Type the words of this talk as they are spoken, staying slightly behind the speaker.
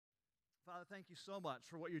Father, thank you so much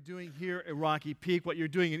for what you're doing here at Rocky Peak, what you're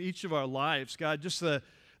doing in each of our lives. God, just the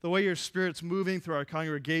way your Spirit's moving through our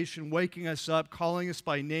congregation, waking us up, calling us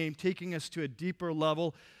by name, taking us to a deeper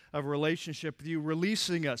level of relationship with you,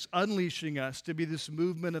 releasing us, unleashing us to be this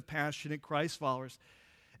movement of passionate Christ followers.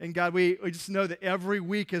 And God, we just know that every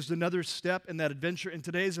week is another step in that adventure. And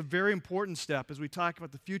today is a very important step as we talk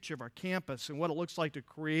about the future of our campus and what it looks like to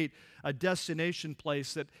create a destination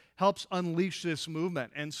place that helps unleash this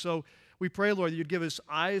movement. And so we pray, Lord, that you'd give us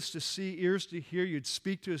eyes to see, ears to hear. You'd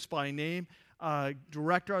speak to us by name,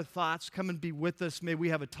 direct our thoughts, come and be with us. May we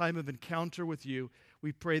have a time of encounter with you.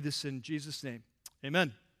 We pray this in Jesus' name.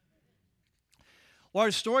 Amen. Well,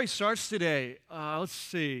 our story starts today. Let's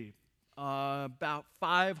see. About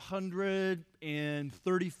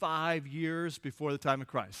 535 years before the time of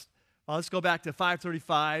Christ. Let's go back to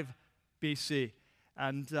 535 BC.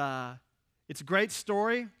 And it's a great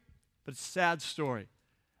story, but it's a sad story.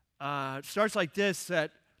 It starts like this,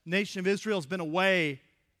 that nation of Israel has been away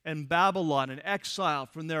in Babylon, in exile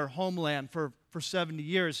from their homeland for 70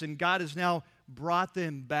 years. And God has now brought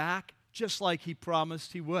them back just like he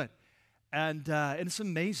promised he would. And it's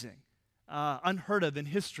amazing. Unheard of in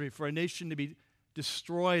history for a nation to be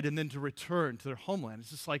destroyed and then to return to their homeland.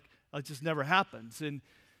 It's just like it just never happens. And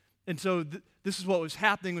so this is what was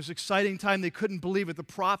happening. It was an exciting time. They couldn't believe it. The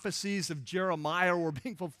prophecies of Jeremiah were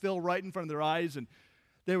being fulfilled right in front of their eyes, and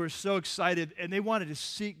they were so excited, and they wanted to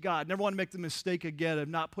seek God. Never want to make the mistake again of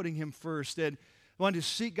not putting him first. And they wanted to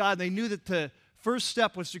seek God, and they knew that the first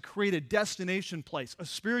step was to create a destination place, a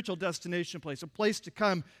spiritual destination place, a place to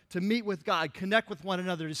come to meet with God, connect with one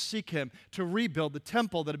another, to seek him, to rebuild the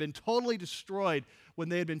temple that had been totally destroyed when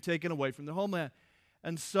they had been taken away from their homeland.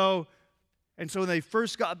 And so when they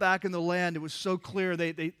first got back in the land, it was so clear.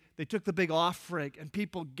 They took the big offering, and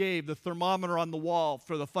people gave. The thermometer on the wall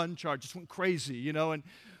for the fund chart just went crazy, you know, and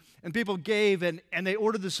people gave, and they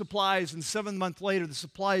ordered the supplies, and 7 months later, the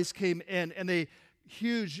supplies came in, and they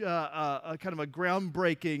huge, kind of a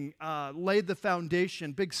groundbreaking, laid the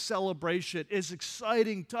foundation, big celebration. It's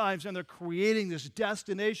exciting times, and they're creating this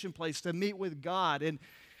destination place to meet with God. And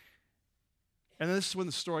this is when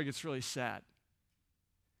the story gets really sad.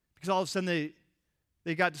 Because all of a sudden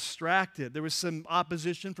they got distracted. There was some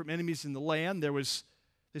opposition from enemies in the land.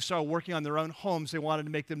 They started working on their own homes. They wanted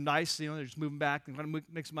to make them nice. You know, they're just moving back. They want to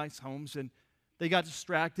make some nice homes. And they got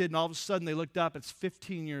distracted, and all of a sudden they looked up. It's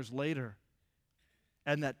 15 years later.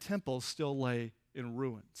 And that temple still lay in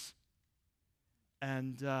ruins.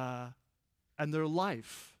 And their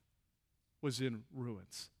life was in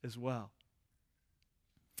ruins as well.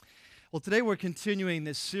 Well, today we're continuing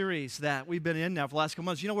this series that we've been in now for the last couple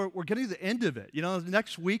months. You know, we're getting to the end of it. You know,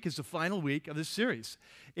 next week is the final week of this series.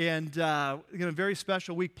 And we've got a very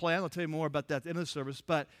special week planned. I'll tell you more about that at the end of the service.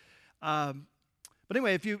 But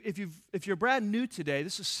anyway, if you're brand new today,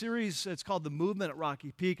 this is a series. It's called The Movement at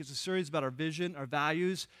Rocky Peak. It's a series about our vision, our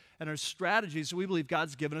values, and our strategies that we believe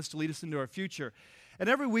God's given us to lead us into our future. And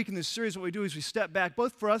every week in this series, what we do is we step back,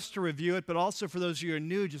 both for us to review it, but also for those of you who are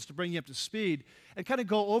new, just to bring you up to speed, and kind of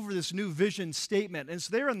go over this new vision statement. And it's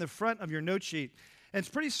there on the front of your note sheet. And it's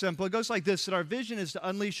pretty simple. It goes like this, that our vision is to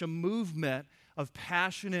unleash a movement of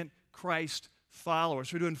passionate Christ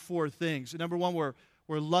followers. We're doing 4 things. Number 1, we're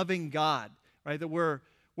loving God. Right, that we're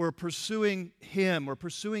pursuing him. We're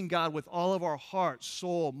pursuing God with all of our heart,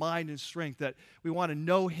 soul, mind, and strength, that we want to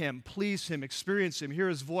know him, please him, experience him, hear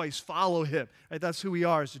his voice, follow him. Right, that's who we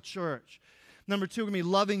are as a church. Number 2, we're going to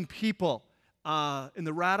be loving people in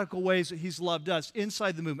the radical ways that he's loved us,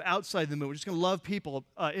 inside the movement, outside the movement. We're just going to love people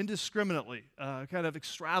indiscriminately, kind of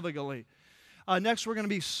extravagantly. Next, we're going to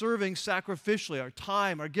be serving sacrificially, our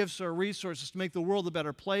time, our gifts, our resources to make the world a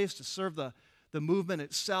better place, to serve the movement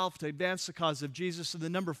itself, to advance the cause of Jesus. And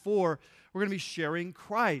then number 4, we're going to be sharing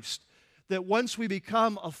Christ. That once we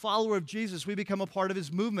become a follower of Jesus, we become a part of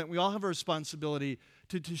his movement. We all have a responsibility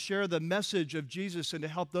to share the message of Jesus and to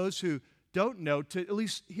help those who don't know to at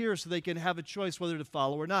least hear so they can have a choice whether to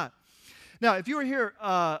follow or not. Now, if you were here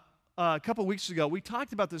a couple weeks ago, we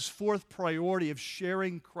talked about this 4th priority of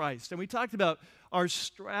sharing Christ. And we talked about our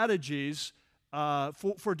strategies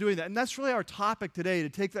for doing that. And that's really our topic today, to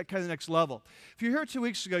take that kind of the next level. If you're here 2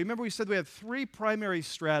 weeks ago, you remember we said we have 3 primary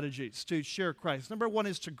strategies to share Christ. Number 1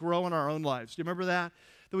 is to grow in our own lives. Do you remember that?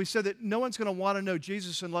 That we said that no one's going to want to know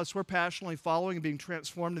Jesus unless we're passionately following and being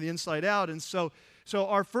transformed to the inside out. And so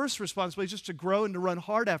our first responsibility is just to grow and to run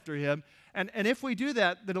hard after him. And if we do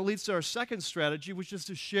that, then it leads to our second strategy, which is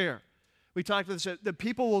to share. We talked about this, that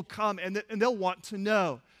people will come and they'll want to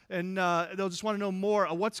know. and they'll just want to know more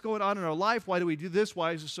of what's going on in our life. Why do we do this?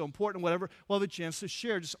 Why is this so important? Whatever. We'll have a chance to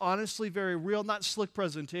share, just honestly, very real, not slick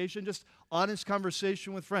presentation, just honest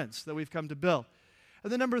conversation with friends that we've come to build.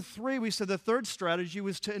 And then number 3, we said the third strategy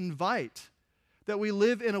was to invite. That we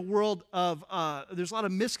live in a world of, there's a lot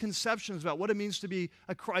of misconceptions about what it means to be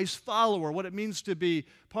a Christ follower, what it means to be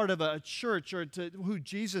part of a church or to who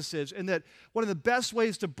Jesus is, and that one of the best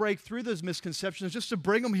ways to break through those misconceptions is just to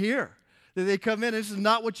bring them here. That they come in, and this is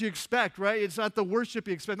not what you expect, right? It's not the worship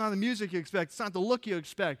you expect, not the music you expect, it's not the look you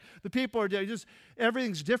expect. The people are just,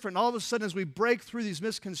 everything's different. And all of a sudden, as we break through these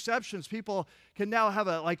misconceptions, people can now have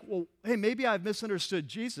well, hey, maybe I've misunderstood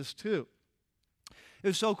Jesus too. It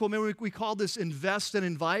was so cool. Remember, we called this invest and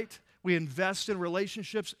invite. We invest in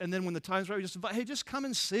relationships, and then when the time's right, we just invite, hey, just come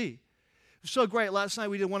and see. It was so great. Last night,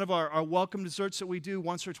 we did one of our welcome desserts that we do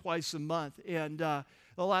once or twice a month, and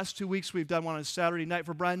the last 2 weeks, we've done one on a Saturday night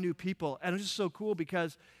for brand new people, and it was just so cool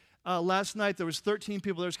because last night, there was 13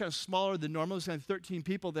 people there. It was kind of smaller than normal. There was kind of 13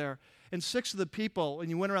 people there, and 6 of the people, when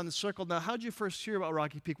you went around the circle, now, how did you first hear about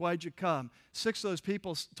Rocky Peak? Why did you come? 6 of those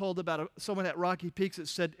people told about someone at Rocky Peaks that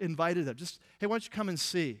said, invited them. Just, hey, why don't you come and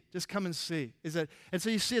see? Just come and see. And so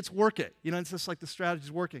you see it's working. It's just like the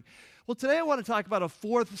strategy's working. Well, today I want to talk about a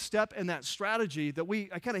 4th step in that strategy that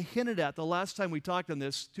I kind of hinted at the last time we talked on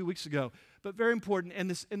this 2 weeks ago, but very important.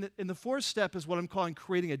 And the 4th step is what I'm calling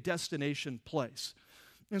creating a destination place.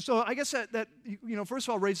 And so I guess that first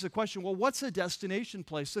of all, raises the question, well, what's a destination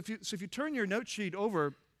place? So if you turn your note sheet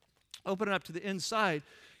over, open it up to the inside,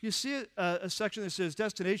 you see a section that says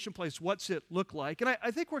destination place, what's it look like? And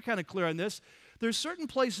I think we're kind of clear on this. There's certain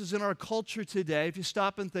places in our culture today, if you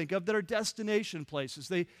stop and think of, that are destination places.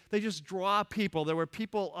 They just draw people. They're where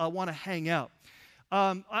people want to hang out.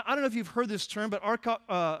 I don't know if you've heard this term, but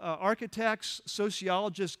architects,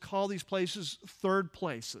 sociologists call these places third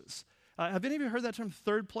places. Have any of you heard that term,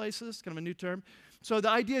 third places? Kind of a new term. So the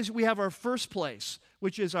idea is we have our first place,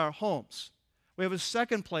 which is our homes. We have a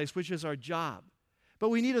second place, which is our job. But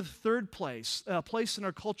we need a third place, a place in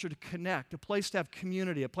our culture to connect, a place to have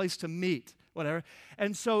community, a place to meet, whatever.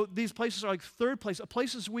 And so these places are like third place,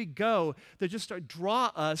 places we go that just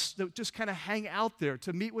draw us, that just kind of hang out there,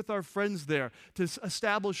 to meet with our friends there, to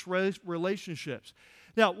establish relationships.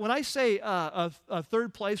 Now, when I say a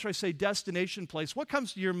third place or I say destination place, what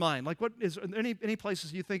comes to your mind? Like, what is any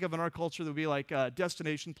places you think of in our culture that would be like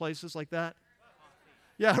destination places like that?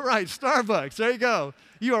 Yeah, right, Starbucks. There you go.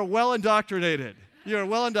 You are well indoctrinated.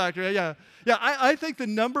 Yeah. I think the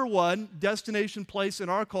number one destination place in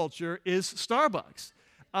our culture is Starbucks.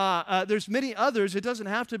 There's many others. It doesn't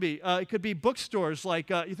have to be. It could be bookstores like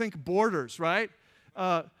you think Borders, right?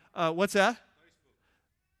 What's that? Facebook.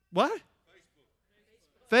 What?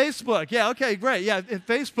 Facebook, yeah, okay, great. Yeah,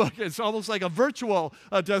 Facebook is almost like a virtual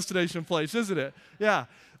destination place, isn't it? Yeah.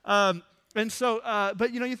 And so,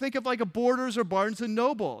 but you think of like a Borders or Barnes &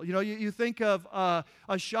 Noble. You think of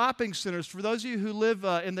shopping centers. For those of you who live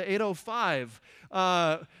in the 805,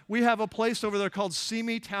 we have a place over there called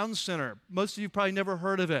Simi Town Center. Most of you probably never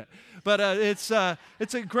heard of it. But it's a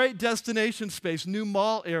great destination space, new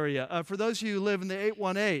mall area. For those of you who live in the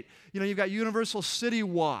 818, you've got Universal City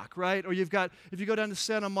Walk, right? Or you've got, if you go down to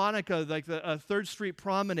Santa Monica, like the 3rd Street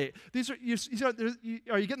Promenade. These are,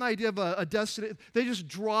 are you getting the idea of a destination? They just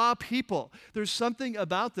draw people. There's something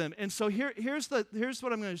about them. And so here's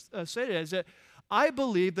what I'm going to say today, is that I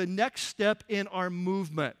believe the next step in our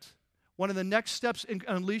movement, one of the next steps in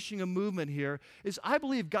unleashing a movement here, is I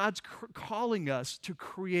believe God's calling us to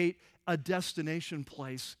create a destination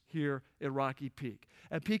place here at Rocky Peak.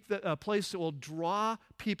 A place that will draw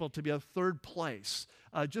people to be a third place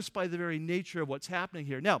just by the very nature of what's happening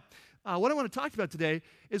here. Now, what I want to talk about today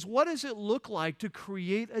is what does it look like to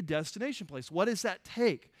create a destination place? What does that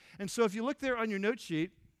take? And so if you look there on your note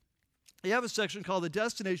sheet, you have a section called the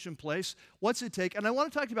destination place. What's it take? And I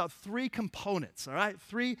want to talk about 3 components, all right?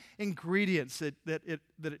 3 ingredients that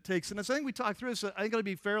it takes. And as I think we talk through this, I think it'll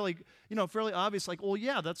be fairly obvious, like, well,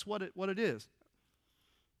 yeah, that's what it is.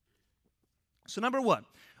 So number 1,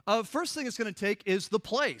 first thing it's going to take is the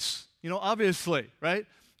place, obviously, right?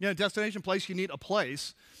 Destination place, you need a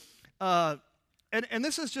place. And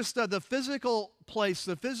this is just the physical place,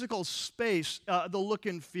 the physical space, the look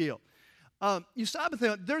and feel. You stop and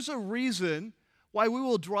think, there's a reason why we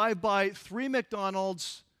will drive by 3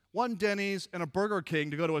 McDonald's, 1 Denny's, and a Burger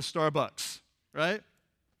King to go to a Starbucks, right?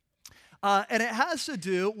 And it has to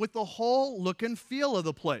do with the whole look and feel of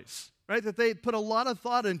the place, right? That they put a lot of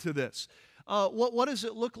thought into this. What does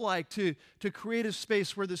it look like to create a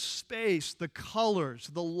space where the space, the colors,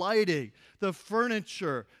 the lighting, the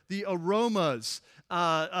furniture, the aromas,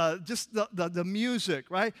 just the music,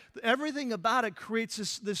 right? Everything about it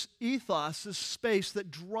creates this ethos, this space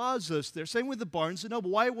that draws us there. Same with the Barnes &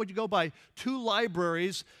 Noble. Why would you go by 2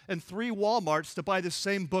 libraries and 3 Walmarts to buy the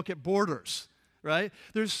same book at Borders? Right?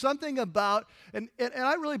 There's something about, and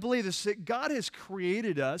I really believe this, that God has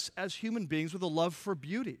created us as human beings with a love for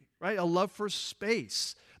beauty, right? A love for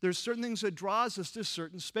space. There's certain things that draws us to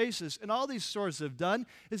certain spaces. And all these stores have done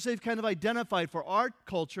is they've kind of identified for our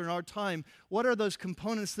culture and our time, what are those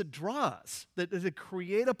components that draw us, that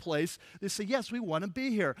create a place. They say, yes, we want to be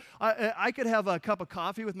here. I could have a cup of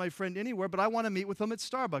coffee with my friend anywhere, but I want to meet with them at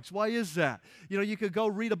Starbucks. Why is that? You know, you could go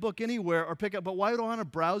read a book anywhere or pick up, but why do I want to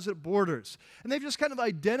browse at Borders? And they've just kind of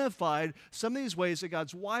identified some of these ways that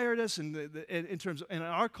God's wired us in terms of, in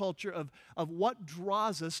our culture of what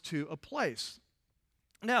draws us to a place.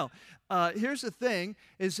 Now, here's the thing,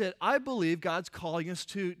 is that I believe God's calling us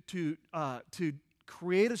to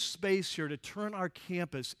create a space here to turn our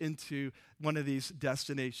campus into one of these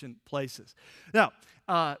destination places. Now,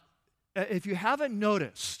 if you haven't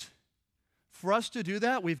noticed, for us to do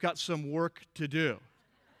that, we've got some work to do,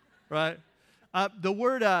 right? The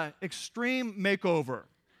word extreme makeover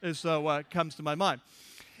is what comes to my mind.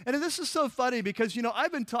 And this is so funny because, you know,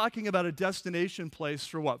 I've been talking about a destination place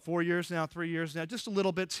for 4 years now, 3 years now, just a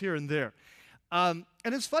little bits here and there. And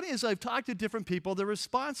it's funny, as I've talked to different people, the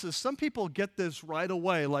responses, some people get this right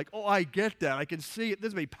away, like, oh, I get that. I can see it.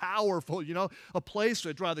 This will be powerful, you know, a place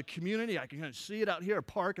to draw the community. I can kind of see it out here, a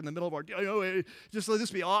park in the middle of our, you know, just let this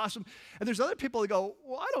be awesome. And there's other people that go,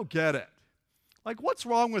 well, I don't get it. Like, what's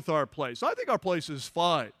wrong with our place? I think our place is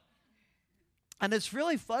fine. And it's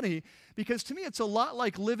really funny because to me, it's a lot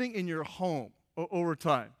like living in your home over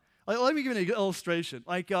time. Let me give you an illustration.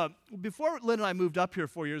 Like before Lynn and I moved up here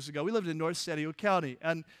 4 years ago, we lived in North San Diego County,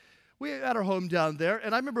 and we had our home down there.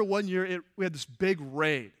 And I remember one year we had this big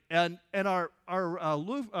rain, and our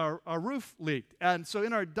roof leaked. And so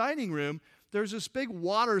in our dining room, there's this big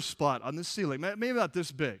water spot on the ceiling, maybe about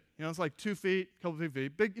this big. You know, it's like 2 feet, a couple of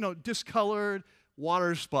feet big. You know, discolored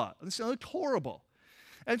water spot. And it looked horrible.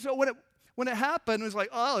 And so when it happened, it was like,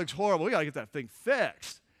 oh, it looks horrible. We got to get that thing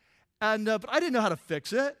fixed. And but I didn't know how to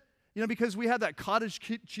fix it, you know, because we had that cottage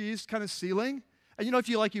cheese kind of ceiling. And, you know, if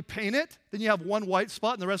you paint it, then you have one white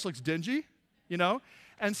spot and the rest looks dingy, you know.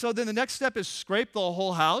 And so then the next step is scrape the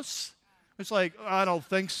whole house. It's like, I don't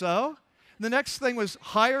think so. And the next thing was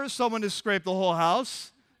hire someone to scrape the whole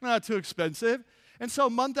house. Not too expensive. And so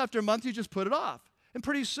month after month, you just put it off. And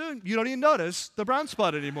pretty soon, you don't even notice the brown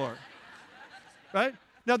spot anymore, right?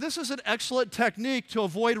 Now, this is an excellent technique to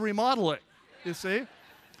avoid remodeling, you see?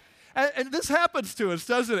 And this happens to us,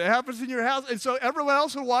 doesn't it? It happens in your house. And so everyone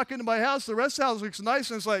else will walk into my house, the rest of the house looks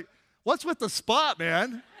nice, and it's like, what's with the spot,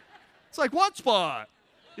 man? It's like, what spot?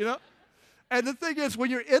 You know? And the thing is,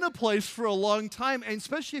 when you're in a place for a long time, and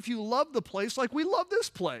especially if you love the place, like we love this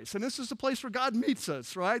place, and this is the place where God meets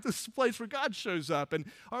us, right? This is the place where God shows up, and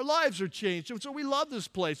our lives are changed, and so we love this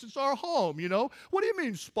place. It's our home, you know? What do you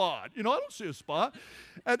mean spot? You know, I don't see a spot.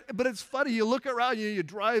 But it's funny, you look around, you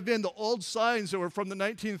drive in, the old signs that were from the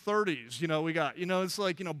 1930s, you know, we got, you know, it's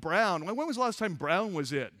like, you know, brown. When was the last time brown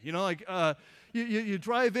was in? You know, like, you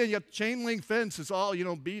drive in, you have chain link fence, it's all, you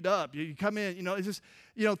know, beat up. You come in, you know, it's just,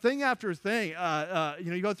 you know, thing after thing. You know,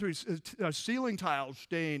 you go through ceiling tiles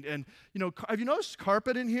stained, and, you know, have you noticed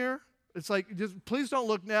carpet in here? It's like, just please don't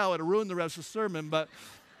look now, it'll ruin the rest of the sermon, but,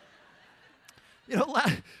 you know,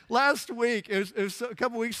 last week, it was a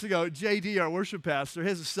couple weeks ago, JD, our worship pastor,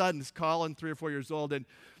 his son is Colin, 3 or 4 years old, and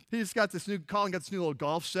Colin got this new little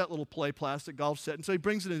golf set, little plastic golf set. And so he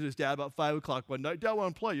brings it into his dad about 5 o'clock one night. Dad, I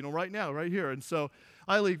want to play, you know, right now, right here. And so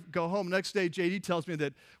I go home. Next day, JD tells me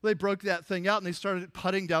that they broke that thing out and they started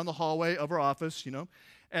putting down the hallway of our office, you know,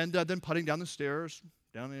 and then putting down the stairs,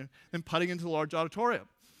 down there, and putting into the large auditorium.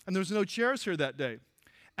 And there was no chairs here that day.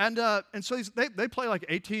 And so they play like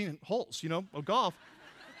 18 holes, you know, of golf,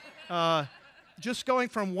 just going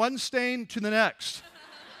from one stain to the next.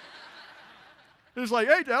 It's like,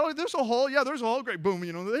 hey, Dad, there's a hole. Yeah, there's a hole. Great. Boom.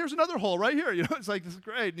 You know, there's another hole right here. You know, it's like, this is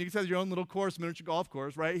great. And you can have your own little course, miniature golf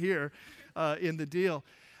course right here in the deal.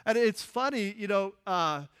 And it's funny, you know,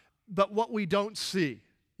 but what we don't see,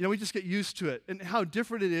 you know, we just get used to it and how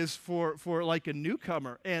different it is for like a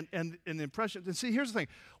newcomer and the impression. And see, here's the thing.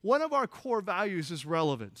 One of our core values is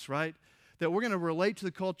relevance, right? That we're going to relate to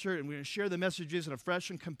the culture and we're going to share the messages in a fresh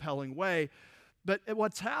and compelling way. But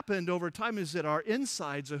what's happened over time is that our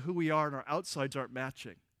insides of who we are and our outsides aren't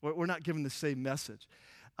matching. We're not given the same message.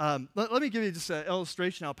 Let me give you just an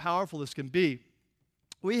illustration how powerful this can be.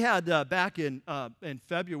 We had back in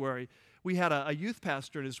February, we had a youth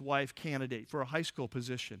pastor and his wife candidate for a high school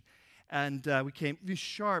position. And we came, this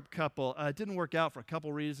sharp couple. It didn't work out for a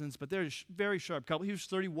couple reasons, but they're a very sharp couple. He was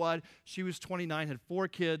 31, she was 29, had 4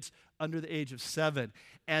 kids under the age of 7.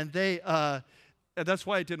 And that's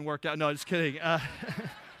why it didn't work out. No, just kidding.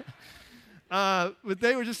 But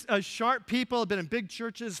they were just sharp people, had been in big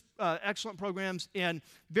churches, excellent programs, and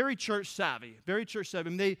very church savvy, very church savvy.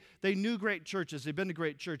 I mean, they knew great churches. They'd been to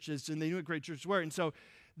great churches, and they knew what great churches were. And so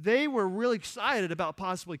they were really excited about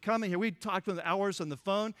possibly coming here. We talked for hours on the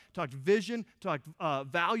phone, talked vision, talked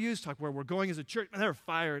values, talked where we're going as a church. And they were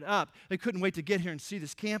fired up. They couldn't wait to get here and see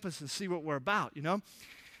this campus and see what we're about, you know.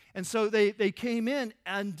 And so they came in,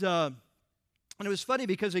 and it was funny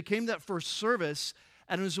because they came to that first service,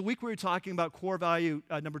 and it was a week we were talking about core value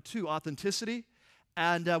number 2, authenticity.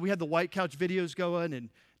 And we had the White Couch videos going and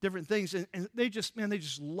different things. And they just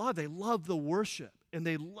loved the worship. And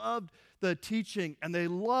they loved the teaching. And they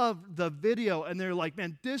loved the video. And they're like,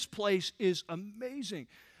 man, this place is amazing.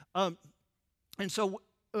 And so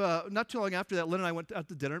not too long after that, Lynn and I went out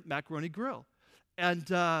to dinner at Macaroni Grill. And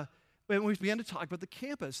we began to talk about the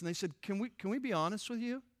campus. And they said, can we be honest with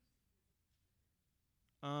you?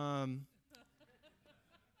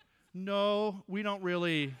 No, we don't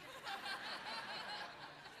really.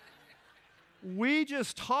 We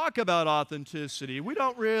just talk about authenticity. We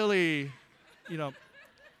don't really, you know.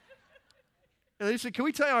 And they said, can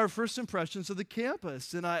we tell you our first impressions of the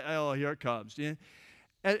campus? And oh, here it comes. Yeah.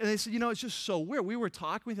 And they said, it's just so weird. We were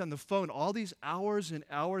talking with you on the phone all these hours and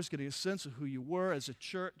hours, getting a sense of who you were as a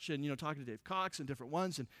church, and, talking to Dave Cox and different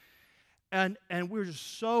ones. And we were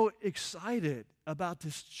just so excited about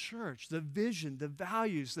this church, the vision, the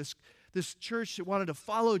values, this church that wanted to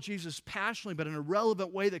follow Jesus passionately, but in a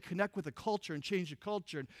relevant way that connect with the culture and change the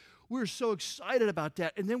culture. And we were so excited about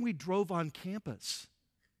that. And then we drove on campus.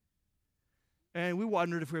 And we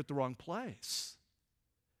wondered if we were at the wrong place.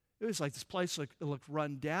 It was like this place it looked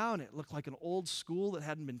run down. It looked like an old school that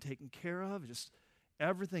hadn't been taken care of. Just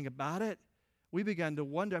everything about it. We began to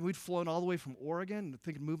wonder. We'd flown all the way from Oregon,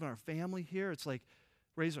 thinking of moving our family here. It's like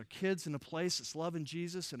raise our kids in a place that's loving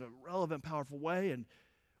Jesus in a relevant, powerful way. And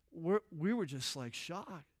we were just like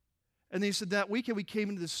shocked. And they said that weekend we came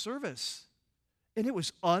into this service, and it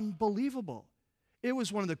was unbelievable. It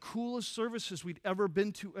was one of the coolest services we'd ever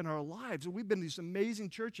been to in our lives. And we've been to these amazing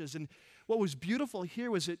churches. And what was beautiful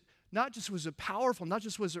here was it not just was it powerful, not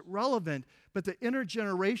just was it relevant, but the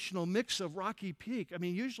intergenerational mix of Rocky Peak. I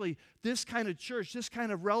mean, usually this kind of church, this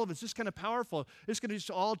kind of relevance, this kind of powerful, it's going to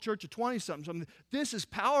be all church of 20-somethings. I mean, this is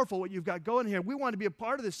powerful what you've got going here. We want to be a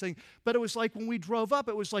part of this thing. But it was like when we drove up,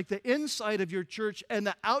 it was like the inside of your church and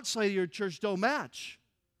the outside of your church don't match.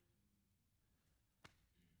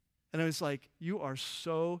 And it was like, you are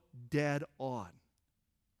so dead on,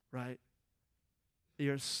 right?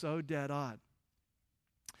 You're so dead on.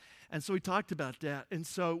 And so we talked about that. And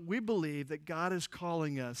so we believe that God is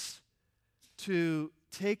calling us to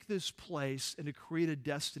take this place and to create a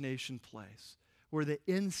destination place where the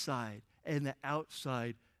inside and the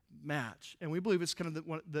outside match. And we believe it's kind of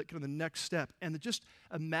the next step. And just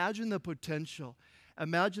imagine the potential.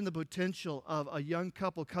 Imagine the potential of a young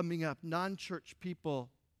couple coming up, non-church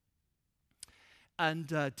people,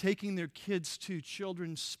 and taking their kids to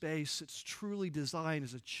children's space. It's truly designed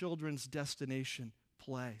as a children's destination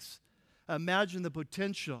place. Imagine the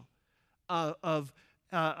potential of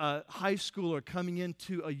a high schooler coming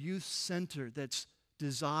into a youth center that's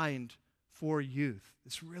designed for youth.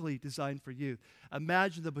 It's really designed for youth.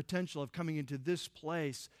 Imagine the potential of coming into this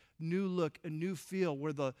place, new look, a new feel,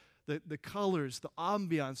 where the colors, the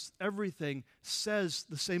ambiance, everything says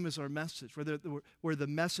the same as our message, where the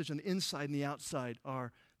message on the inside and the outside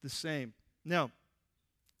are the same. Now,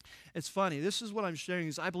 it's funny. This is what I'm sharing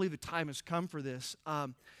is I believe the time has come for this.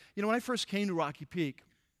 When I first came to Rocky Peak,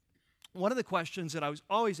 one of the questions that I was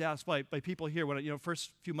always asked by people here when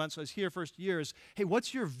first few months I was here, first year is, hey,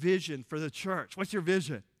 what's your vision for the church? What's your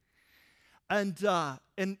vision? And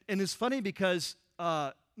it's funny because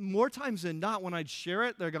more times than not, when I'd share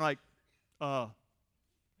it, they're going to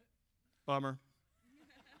bummer.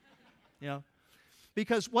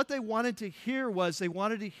 Because what they wanted to hear was they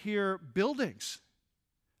wanted to hear buildings.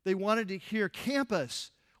 They wanted to hear campus.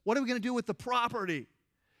 What are we going to do with the property?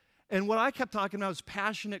 And what I kept talking about was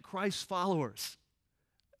passionate Christ followers.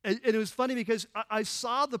 And it was funny because I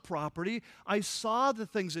saw the property. I saw the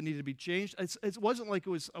things that needed to be changed. It wasn't like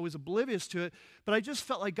I was oblivious to it, but I just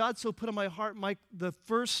felt like God so put in my heart, the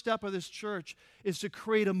first step of this church is to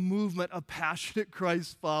create a movement of passionate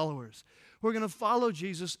Christ followers who are going to follow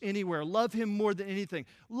Jesus anywhere, love him more than anything,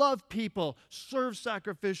 love people, serve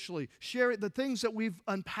sacrificially, share the things that we've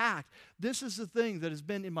unpacked. This is the thing that has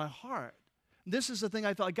been in my heart. This is the thing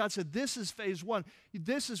I felt like God said, this is phase one.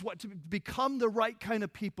 This is what to become the right kind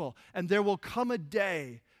of people, and there will come a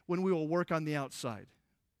day when we will work on the outside,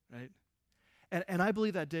 right? And I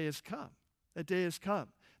believe that day has come. That day has come.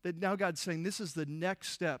 That now God's saying this is the next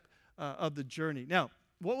step of the journey. Now,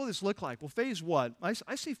 what will this look like? Well, phase one, I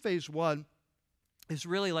see phase one is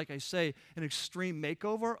really, like I say, an extreme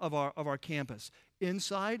makeover of our campus.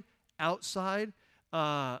 Inside, outside,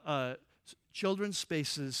 children's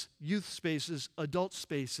spaces, youth spaces, adult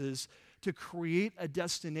spaces, to create a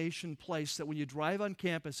destination place that when you drive on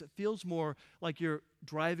campus, it feels more like you're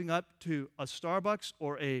driving up to a Starbucks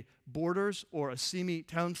or a Borders or a Simi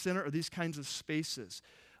Town Center or these kinds of spaces.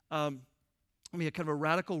 A kind of a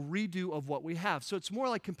radical redo of what we have. So it's more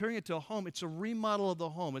like comparing it to a home. It's a remodel of the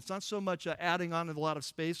home. It's not so much adding on a lot of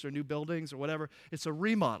space or new buildings or whatever. It's a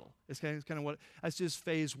remodel. It's kind of what, that's just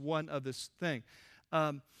phase one of this thing.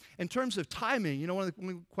 In terms of timing, one of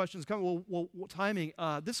the questions come, well timing,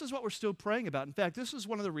 this is what we're still praying about. In fact, this is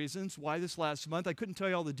one of the reasons why this last month, I couldn't tell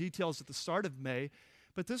you all the details at the start of May,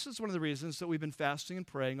 but this is one of the reasons that we've been fasting and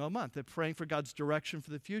praying all month, that praying for God's direction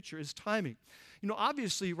for the future is timing.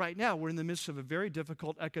 Obviously, right now, we're in the midst of a very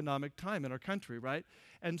difficult economic time in our country, right?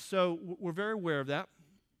 And so we're very aware of that.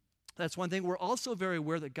 That's one thing. We're also very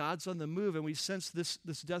aware that God's on the move, and we sense this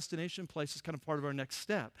destination place is kind of part of our next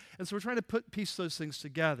step. And so we're trying to piece those things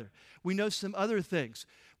together. We know some other things.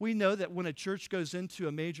 We know that when a church goes into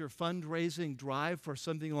a major fundraising drive for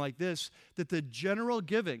something like this, that the general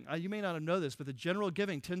giving, you may not know this, but the general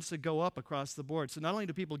giving tends to go up across the board. So not only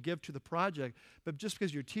do people give to the project, but just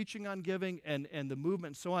because you're teaching on giving and the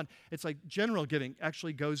movement and so on, it's like general giving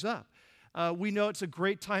actually goes up. We know it's a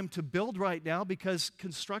great time to build right now because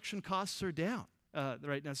construction costs are down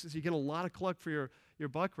right now. So you get a lot of cluck for your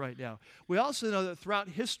buck right now. We also know that throughout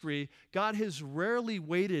history, God has rarely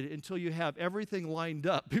waited until you have everything lined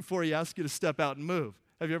up before he asks you to step out and move.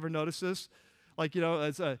 Have you ever noticed this? Like,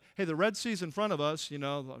 it's hey, the Red Sea's in front of us,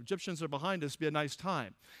 the Egyptians are behind us, be a nice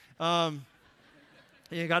time.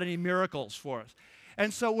 You got any miracles for us?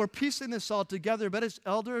 And so we're piecing this all together, but as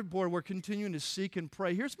elder board, we're continuing to seek and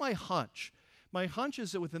pray. Here's my hunch. My hunch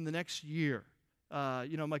is that within the next year,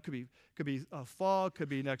 it could be fall, could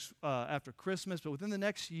be next after Christmas, but within the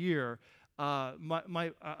next year,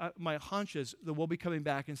 my hunch is that we'll be coming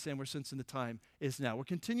back and saying we're sensing the time is now. We're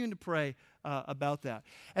continuing to pray about that.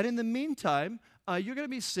 And in the meantime, you're going to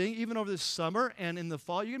be seeing, even over this summer and in the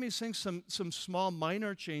fall, you're going to be seeing some small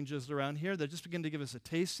minor changes around here that just begin to give us a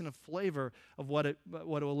taste and a flavor of what it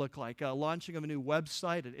will look like. Launching of a new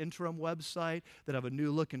website, an interim website that have a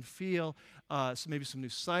new look and feel, maybe some new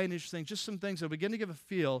signage things, just some things that begin to give a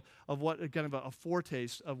feel of what kind of a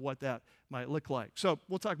foretaste of what that might look like. So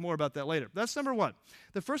we'll talk more about that later. That's number one.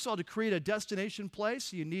 First of all, to create a destination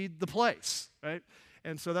place, you need the place, right?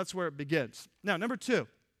 And so that's where it begins. Now, number two,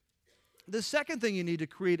 the second thing you need to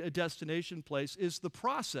create a destination place is the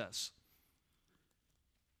process.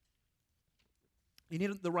 You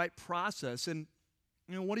need the right process. And,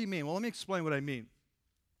 what do you mean? Well, let me explain what I mean.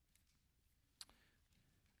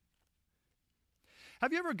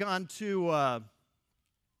 Have you ever gone to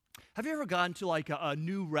like a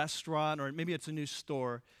new restaurant, or maybe it's a new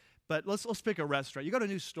store? But let's pick a restaurant. You go to a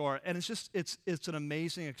new store, and it's an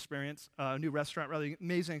amazing experience. A new restaurant, rather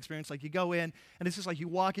amazing experience. Like you go in, and it's just like you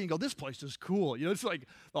walk in, and go, this place is cool. It's like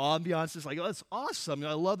the ambiance is like, oh, that's awesome.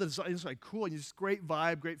 I love that it's like cool, and it's great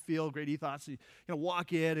vibe, great feel, great ethos. You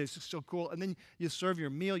walk in, it's just so cool, and then you serve your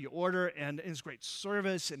meal, you order, and it's great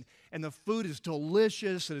service, and the food is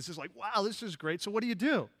delicious, and it's just like, wow, this is great. So what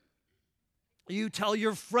do? You tell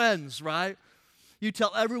your friends, right? You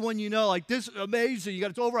tell everyone you know, like, this is amazing. You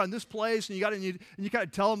got to over on this place, and you kind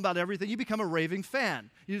of tell them about everything. You become a raving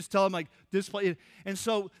fan. You just tell them, like, this place. And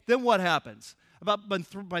so then what happens?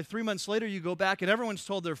 By 3 months later, you go back, and everyone's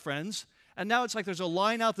told their friends, and now it's like there's a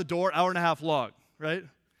line out the door, hour and a half long, right?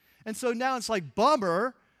 And so now it's like,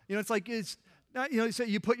 bummer. It's like, so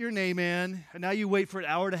you put your name in, and now you wait for an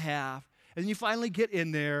hour and a half, and then you finally get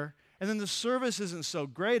in there. And then the service isn't so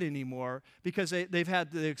great anymore because they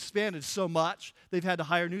expanded so much. They've had to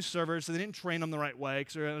hire new servers, so they didn't train them the right way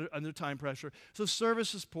because they're under time pressure. So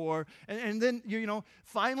service is poor. And then,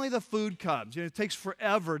 finally the food comes. It takes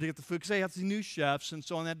forever to get the food because they have these new chefs and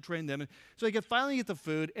so on. They have to train them. And so you finally get the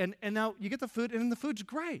food, and now you get the food, and the food's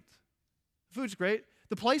great. The food's great.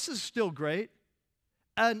 The place is still great.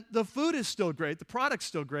 And the food is still great. The product's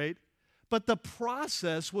still great. But the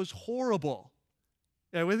process was horrible.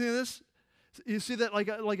 Yeah, with me on this? You see that like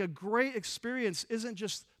a great experience isn't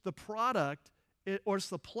just the product or it's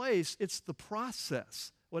the place, it's the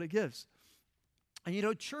process, what it gives. And you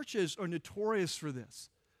know, churches are notorious for this.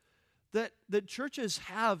 That churches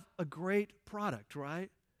have a great product, right?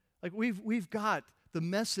 Like we've got the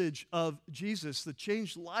message of Jesus, the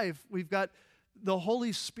changed life. We've got the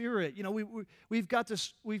Holy Spirit. You know, we've got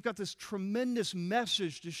this tremendous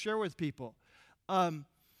message to share with people.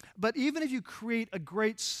 But even if you create a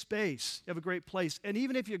great space, you have a great place, and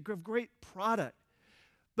even if you have a great product,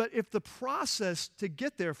 but if the process to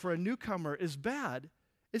get there for a newcomer is bad,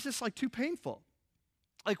 it's just like too painful.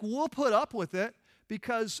 Like we'll put up with it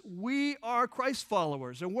because we are Christ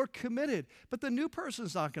followers and we're committed. But the new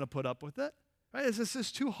person's not going to put up with it, right? It's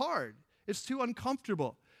just too hard. It's too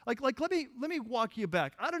uncomfortable. Like let me walk you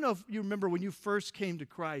back. I don't know if you remember when you first came to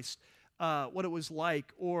Christ, what it was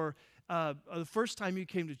like, or the first time you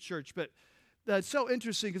came to church. But that's so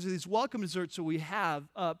interesting because of these welcome desserts that we have.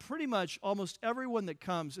 Pretty much almost everyone that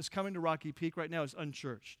comes is coming to Rocky Peak right now is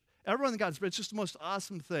unchurched. Everyone that got it's just the most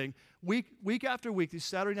awesome thing. Week after week, these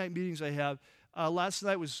Saturday night meetings I have. Last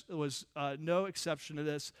night was no exception to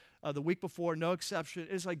this. The week before, no exception.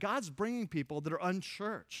 It's like God's bringing people that are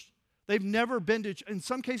unchurched. They've never been to, in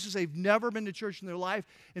some cases, they've never been to church in their life.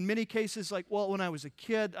 In many cases, like, well, when I was a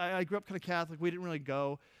kid, I grew up kind of Catholic. We didn't really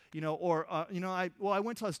go, you know, or, I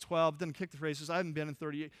went till I was 12, then kicked the races. I haven't been in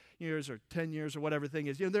 30 years or 10 years or whatever the thing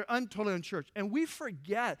is. You know, they're totally unchurched. And we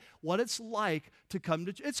forget what it's like to come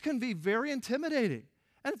to church. It can be very intimidating,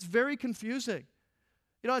 and it's very confusing.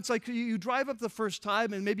 You know, it's like you drive up the first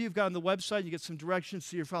time, and maybe you've got on the website, you get some directions,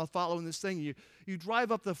 so you're following this thing. You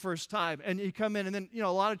drive up the first time, and you come in, and then, you know,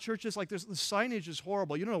 a lot of churches, like the signage is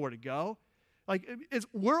horrible. You don't know where to go. Like,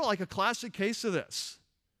 we're like a classic case of this.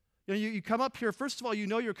 You know, you come up here, first of all, you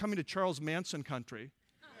know you're coming to Charles Manson country,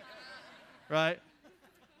 right?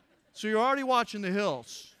 So you're already watching the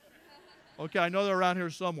hills. Okay, I know they're around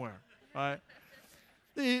here somewhere, right?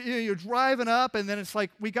 You're driving up, and then it's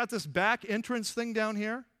like, we got this back entrance thing down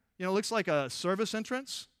here. You know, it looks like a service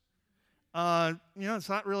entrance. You know, it's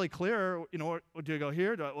not really clear. You know, do you go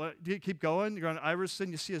here? Do you keep going? You're on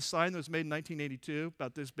Iverson. You see a sign that was made in 1982,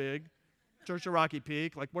 about this big. Church of Rocky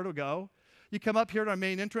Peak. Like, where do we go? You come up here to our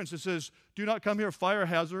main entrance. It says, do not come here, fire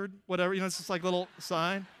hazard, whatever. You know, it's just like a little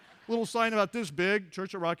sign. Little sign about this big,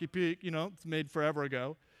 Church of Rocky Peak. You know, it's made forever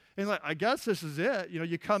ago. And like, I guess this is it. You know,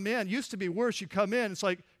 you come in. It used to be worse. You come in. It's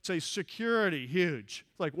like, it's a security, huge.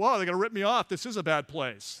 It's like, whoa, they're going to rip me off. This is a bad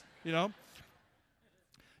place, you know.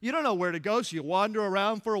 You don't know where to go, so you wander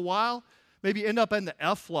around for a while. Maybe end up in the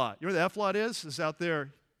F lot. You know where the F lot is? It's out there,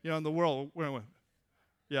 you know, in the world.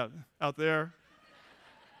 Yeah, out there.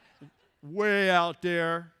 Way out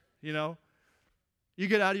there, you know. You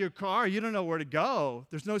get out of your car. You don't know where to go.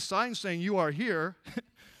 There's no sign saying you are here.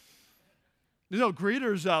 There's no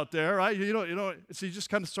greeters out there, right? You know. So you just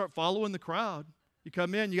kind of start following the crowd. You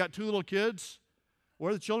come in, you got two little kids.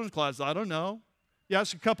 Where are the children's classes? I don't know. You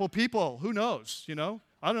ask a couple people, who knows, you know?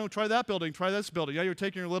 I don't know, try that building, try this building. Yeah, you're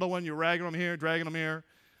taking your little one, you're ragging them here, dragging them here.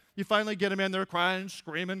 You finally get them in, they're crying,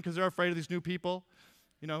 screaming because they're afraid of these new people.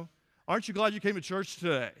 You know, aren't you glad you came to church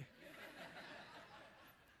today?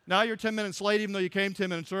 Now you're 10 minutes late even though you came 10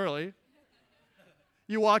 minutes early.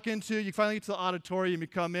 You finally get to the auditorium, you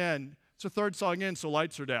come in. It's the third song in, so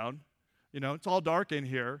lights are down. You know, it's all dark in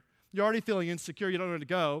here. You're already feeling insecure. You don't know where to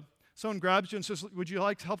go. Someone grabs you and says, would you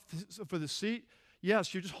like help for the seat?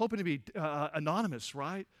 Yes, you're just hoping to be anonymous,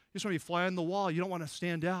 right? You just want to be fly on the wall. You don't want to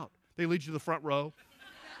stand out. They lead you to the front row.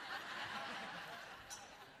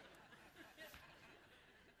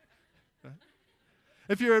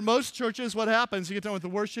 If you're in most churches, what happens? You get done with the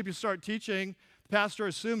worship, you start teaching. The pastor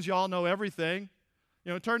assumes you all know everything.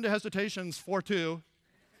 You know, turn to Hesitations 4:2.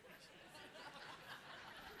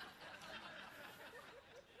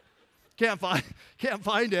 Can't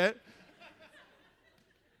find it.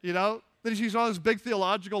 You know, then he's using all this big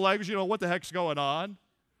theological language. You know, what the heck's going on?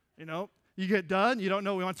 You know, you get done. You don't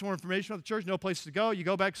know. We want some more information about the church. No place to go. You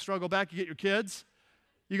go back, struggle back. You get your kids.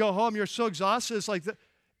 You go home. You're so exhausted. It's like,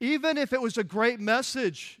 even if it was a great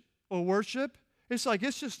message or worship, it's like,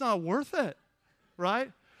 it's just not worth it,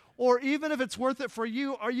 right? Or even if it's worth it for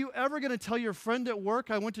you, are you ever going to tell your friend at work,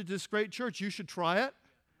 I went to this great church, you should try it?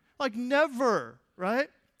 Like, never, right?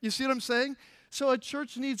 You see what I'm saying? So a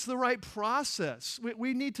church needs the right process.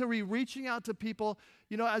 We need to be reaching out to people,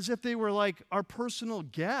 you know, as if they were like our personal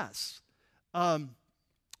guests. Let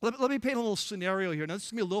me paint a little scenario here. Now, this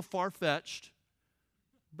is going to be a little far-fetched,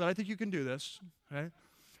 but I think you can do this, okay?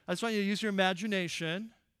 I just want you to use your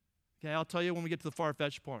imagination. Okay, I'll tell you when we get to the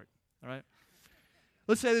far-fetched part, all right?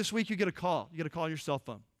 Let's say this week you get a call. You get a call on your cell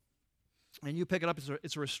phone, and you pick it up.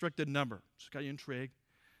 It's a restricted number. It's got you intrigued.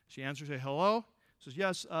 She answers, say, hello? Says,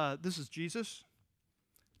 yes, this is Jesus.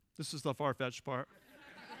 This is the far-fetched part.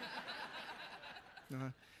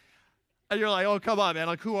 And you're like, oh, come on, man.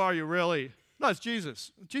 Like, who are you really? No, it's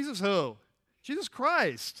Jesus. Jesus who? Jesus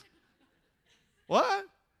Christ. What?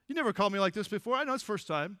 You never called me like this before. I know it's first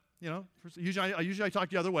time. Usually I talk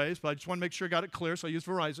the other ways, but I just want to make sure I got it clear, so I use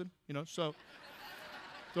Verizon. So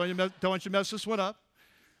don't want you to mess this one up.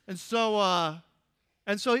 And so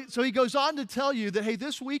he goes on to tell you that, hey,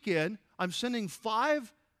 this weekend I'm sending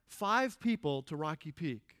five people to Rocky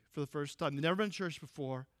Peak for the first time. They've never been to church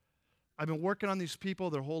before. I've been working on these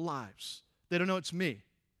people their whole lives. They don't know it's me.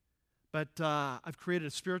 But I've created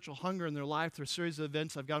a spiritual hunger in their life through a series of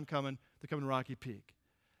events. I've got them coming. They're coming to Rocky Peak.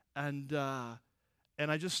 And I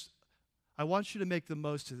want you to make the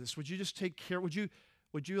most of this. Would you just take care? Would you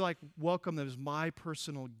like welcome them as my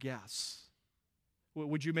personal guests?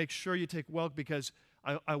 Would you make sure you take welcome, because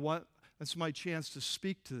I want, that's my chance to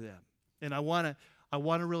speak to them. And I want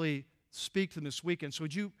to really speak to them this weekend. So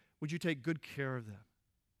would you take good care of them?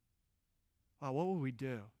 Wow, what would we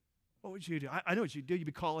do? What would you do? I know what you'd do. You'd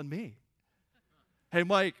be calling me. Hey,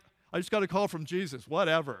 Mike, I just got a call from Jesus.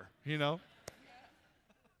 Whatever, And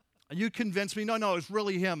you'd convince me, no, it was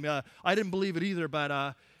really him. I didn't believe it either,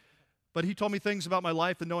 but he told me things about my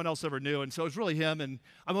life that no one else ever knew, and so it was really him, and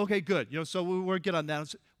I'm okay, good. So we'll get on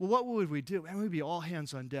that. Well, what would we do? And we'd be all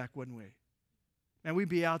hands on deck, wouldn't we? And we'd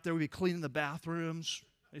be out there. We'd be cleaning the bathrooms.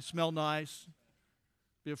 They smell nice.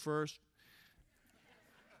 Be a first.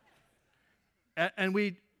 And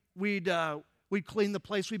we'd clean the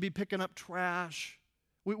place. We'd be picking up trash.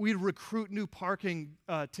 We'd recruit new parking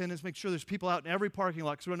attendants, make sure there's people out in every parking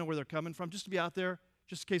lot because we don't know where they're coming from, just to be out there,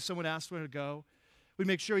 just in case someone asked where to go. We'd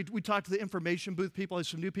make sure we talk to the information booth people. There's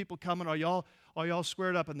some new people coming. Are y'all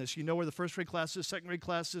squared up on this? You know where the first grade class is, second grade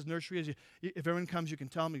class is, nursery is. If everyone comes, you can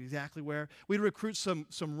tell them exactly where. We'd recruit some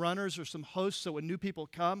runners or some hosts, so when new people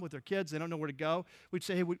come with their kids, they don't know where to go. We'd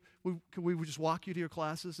say, hey, could we just walk you to your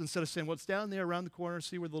classes instead of saying, what's down there around the corner,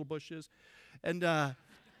 see where the little bush is. And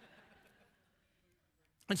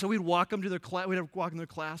so we'd walk them to their we'd have walk in their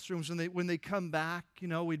classrooms, and when they come back,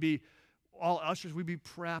 we'd be all ushers. We'd be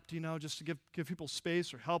prepped, just to give people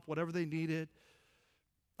space or help, whatever they needed.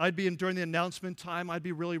 I'd be during the announcement time. I'd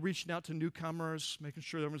be really reaching out to newcomers, making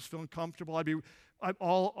sure everyone's feeling comfortable. I'd be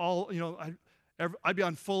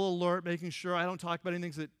on full alert, making sure I don't talk about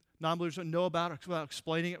anything that non-believers don't know about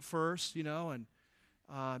explaining it first, and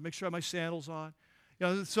make sure I have my sandals on.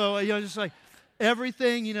 Just like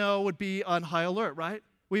everything, would be on high alert, right?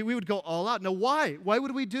 We would go all out. Now, why? Why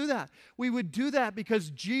would we do that? We would do that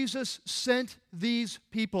because Jesus sent these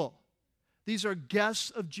people. These are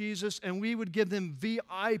guests of Jesus, and we would give them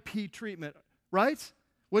VIP treatment, right?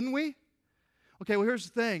 Wouldn't we? Okay, well, here's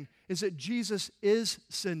the thing, is that Jesus is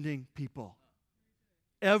sending people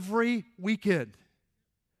every weekend.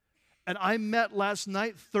 And I met last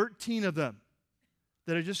night 13 of them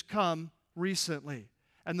that had just come recently.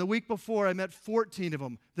 And the week before, I met 14 of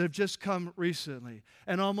them that have just come recently.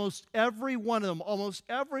 And almost every one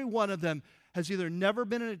of them has either never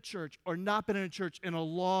been in a church or not been in a church in a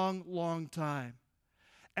long, long time.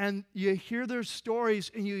 And you hear their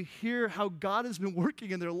stories, and you hear how God has been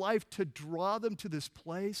working in their life to draw them to this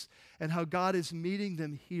place and how God is meeting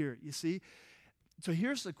them here, you see? So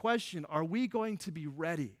here's the question. Are we going to be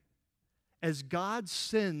ready as God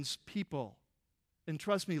sends people, and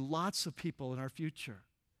trust me, lots of people in our future?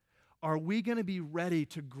 Are we going to be ready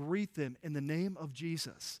to greet them in the name of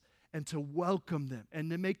Jesus and to welcome them and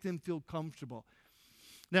to make them feel comfortable?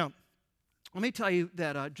 Now, let me tell you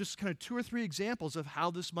that just kind of 2 or 3 examples of how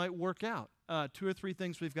this might work out. 2 or 3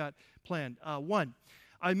 things we've got planned. One,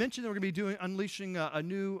 I mentioned that we're going to be unleashing a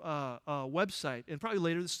new website, and probably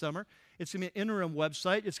later this summer. It's going to be an interim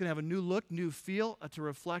website. It's going to have a new look, new feel to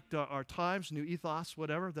reflect our times, new ethos,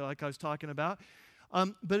 whatever, like I was talking about.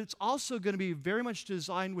 But it's also going to be very much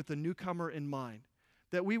designed with the newcomer in mind.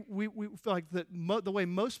 That we feel like the way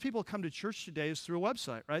most people come to church today is through a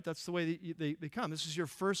website, right? That's the way they come. This is your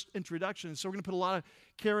first introduction. And so we're going to put a lot of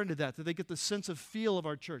care into that they get the sense of feel of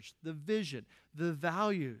our church, the vision, the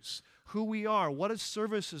values, who we are, what a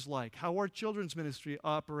service is like, how our children's ministry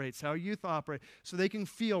operates, how our youth operate, so they can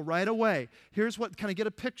feel right away. Here's what, kind of get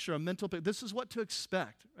a picture, a mental picture. This is what to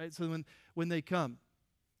expect, right? So when they come.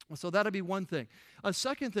 So that'll be one thing. A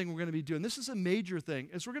second thing we're going to be doing, this is a major thing,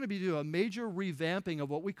 is we're going to be doing a major revamping of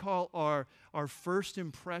what we call our first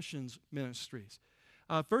impressions ministries.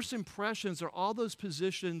 First impressions are all those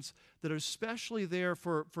positions that are especially there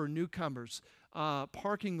for newcomers,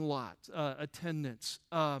 parking lot attendants,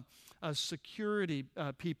 security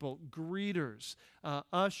people, greeters,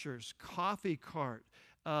 ushers, coffee cart,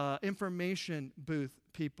 information booth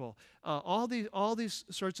people, all these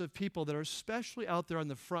sorts of people that are especially out there on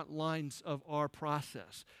the front lines of our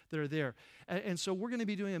process that are there. And so we're going to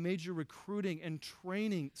be doing a major recruiting and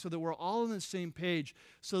training so that we're all on the same page,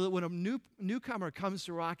 so that when a newcomer comes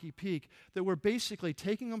to Rocky Peak, that we're basically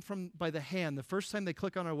taking them by the hand. The first time they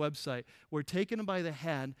click on our website, we're taking them by the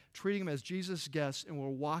hand, treating them as Jesus' guests, and we're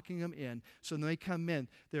walking them in. So when they come in,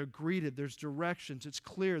 they're greeted, there's directions, it's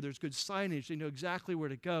clear, there's good signage, they know exactly where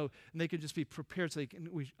to go, and they can just be prepared so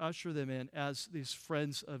we usher them in as these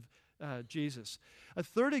friends of Jesus. A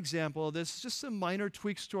third example of this is just some minor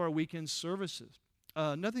tweaks to our weekend services.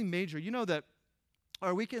 Nothing major. You know that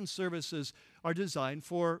our weekend services are designed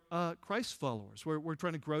for Christ followers. We're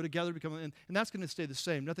trying to grow together, and that's going to stay the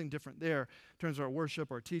same. Nothing different there in terms of our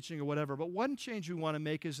worship, our teaching, or whatever. But one change we want to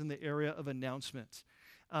make is in the area of announcements.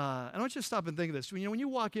 And I want you to stop and think of this. When you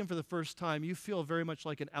walk in for the first time, you feel very much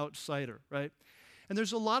like an outsider, right? And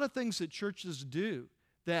there's a lot of things that churches do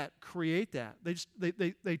that create that.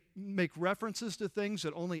 They make references to things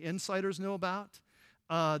that only insiders know about.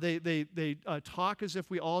 They talk as if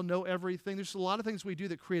we all know everything. There's a lot of things we do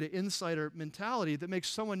that create an insider mentality that makes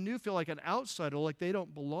someone new feel like an outsider, like they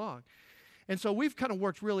don't belong. And so we've kind of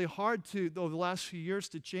worked really hard over the last few years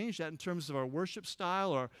to change that in terms of our worship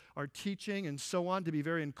style, our teaching, and so on, to be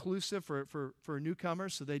very inclusive for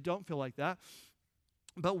newcomers so they don't feel like that.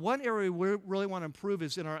 But one area we really want to improve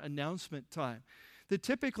is in our announcement time. That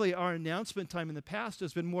typically our announcement time in the past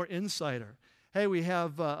has been more insider. Hey, we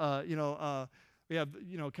have kind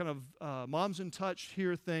of Moms in Touch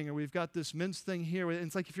here thing, or we've got this men's thing here. And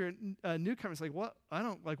it's like if you're a newcomer, it's like,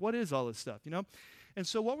 what is all this stuff, you know? And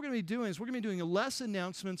so what we're going to be doing is we're going to be doing less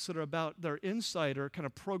announcements that are about their insider kind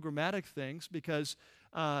of programmatic things, because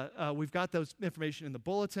we've got those information in the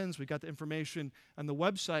bulletins, we've got the information on the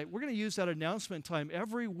website. We're going to use that announcement time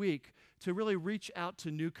every week to really reach out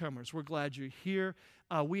to newcomers. We're glad you're here.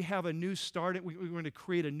 We have a new we're going to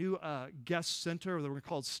create a new guest center that we're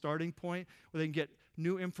called Starting Point, where they can get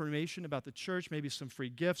new information about the church, maybe some free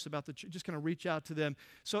gifts about the church, just kind of reach out to them.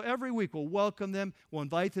 So every week we'll welcome them. We'll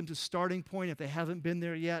invite them to Starting Point if they haven't been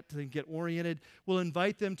there yet, to get oriented. We'll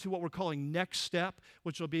invite them to what we're calling Next Step,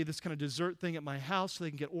 which will be this kind of dessert thing at my house so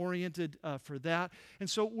they can get oriented for that. And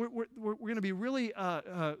so we're going to be really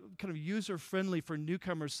kind of user-friendly for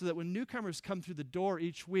newcomers, so that when newcomers come through the door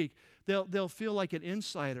each week, they'll feel like an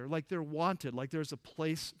insider, like they're wanted, like there's a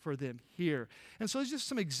place for them here. And so there's just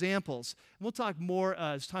some examples. And we'll talk more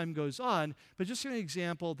as time goes on, but just an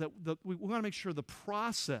example that we want to make sure the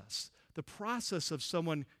process of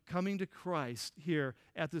someone coming to Christ here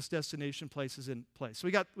at this destination place is in place. So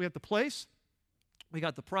we have the place, we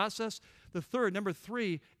got the process. Number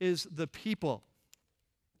three, is the people.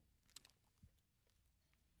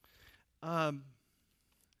 And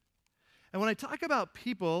when I talk about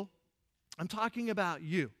people, I'm talking about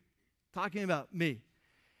you, talking about me.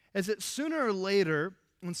 As that sooner or later,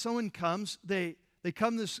 when someone comes, they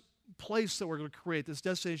come to this place that we're going to create, this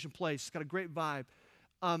destination place. It's got a great vibe.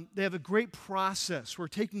 They have a great process. We're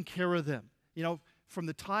taking care of them. You know, from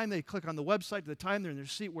the time they click on the website to the time they're in their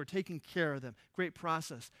seat, we're taking care of them. Great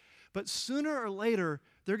process. But sooner or later,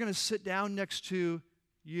 they're going to sit down next to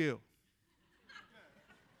you.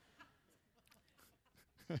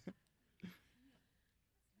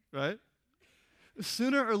 Right?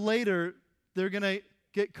 Sooner or later, they're going to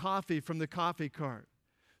get coffee from the coffee cart.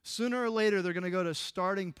 Sooner or later, they're going to go to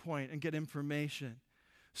Starting Point and get information.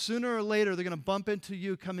 Sooner or later, they're going to bump into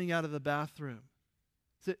you coming out of the bathroom.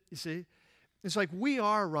 You see? It's like we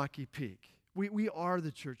are Rocky Peak. We are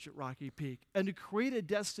the church at Rocky Peak. And to create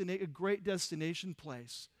a great destination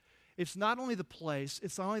place, it's not only the place,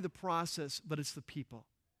 it's not only the process, but it's the people.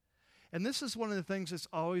 And this is one of the things that's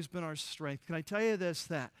always been our strength. Can I tell you this,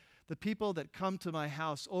 that the people that come to my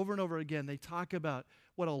house over and over again, they talk about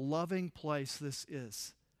what a loving place this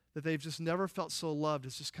is, that they've just never felt so loved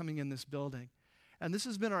as just coming in this building. And this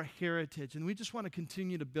has been our heritage, and we just want to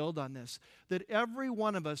continue to build on this, that every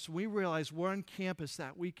one of us, we realize we're on campus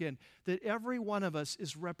that weekend, that every one of us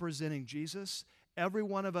is representing Jesus. Every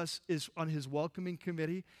one of us is on his welcoming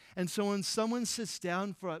committee. And so when someone sits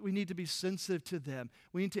down for us, we need to be sensitive to them.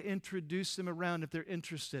 We need to introduce them around if they're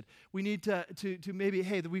interested. We need to maybe,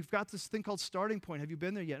 hey, we've got this thing called Starting Point. Have you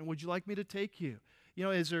been there yet? And would you like me to take you? You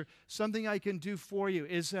know, is there something I can do for you?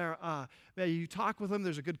 Is there, you talk with them,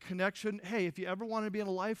 there's a good connection. Hey, if you ever want to be in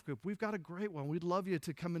a life group, we've got a great one. We'd love you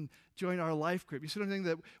to come and join our life group. You see what I'm saying?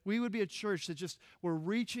 That we would be a church that just, we're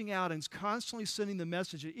reaching out and constantly sending the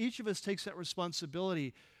message. Each of us takes that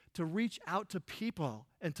responsibility to reach out to people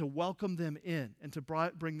and to welcome them in and to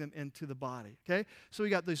bring them into the body, okay? So we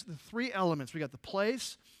got the three elements. We got the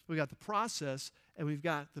place, we got the process, and we've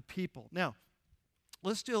got the people. Now,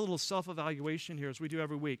 Let's do a little self-evaluation here as we do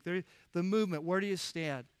every week. The movement, where do you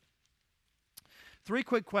stand? 3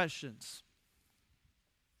 quick questions.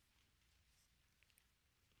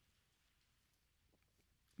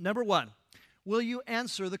 Number 1, will you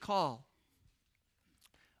answer the call?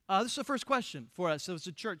 This is the first question for us as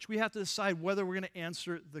a church. We have to decide whether we're going to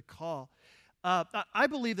answer the call. I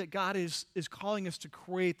believe that God is calling us to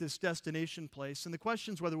create this destination place. And the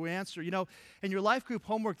question is whether we answer. You know, in your life group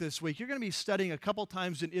homework this week, you're going to be studying a couple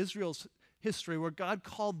times in Israel's history where God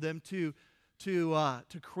called them to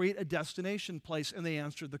create a destination place, and they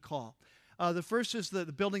answered the call. The first is the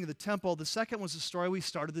building of the temple. The second was the story we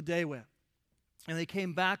started the day with. And they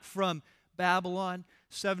came back from Babylon,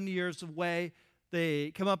 70 years away.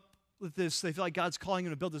 They come up with this, they feel like God's calling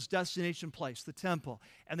them to build this destination place, the temple.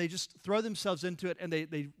 And they just throw themselves into it, and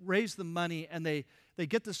they raise the money, and they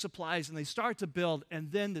get the supplies, and they start to build.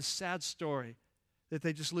 And then this sad story that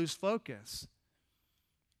they just lose focus.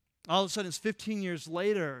 All of a sudden, it's 15 years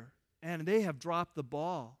later, and they have dropped the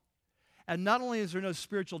ball. And not only is there no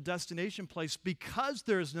spiritual destination place, because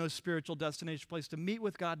there is no spiritual destination place to meet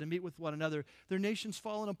with God, to meet with one another, their nation's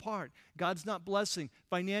fallen apart. God's not blessing.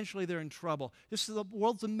 Financially, they're in trouble. The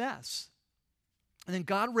world's a mess. And then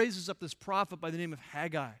God raises up this prophet by the name of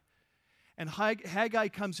Haggai. And Haggai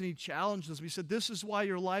comes and he challenges us. He said, this is why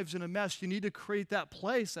your life's in a mess. You need to create that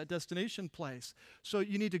place, that destination place. So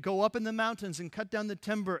you need to go up in the mountains and cut down the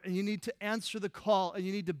timber, and you need to answer the call, and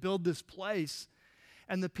you need to build this place.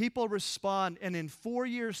 And the people respond, and in 4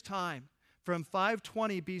 years' time, from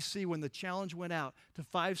 520 BC, when the challenge went out, to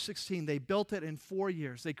 516, they built it in 4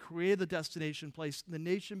 years. They created the destination place. The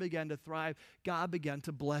nation began to thrive. God began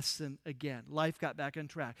to bless them again. Life got back on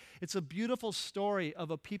track. It's a beautiful story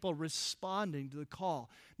of a people responding to the call.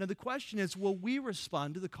 Now, the question is, will we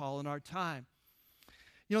respond to the call in our time?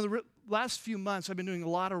 You know, the last few months, I've been doing a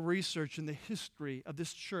lot of research in the history of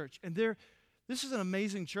this church, and this is an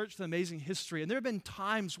amazing church with an amazing history. And there have been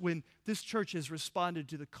times when this church has responded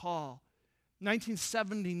to the call.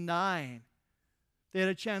 1979, they had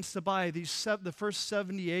a chance to buy the first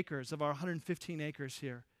 70 acres of our 115 acres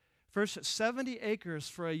here. First 70 acres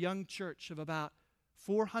for a young church of about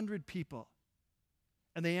 400 people.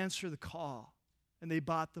 And they answered the call, and they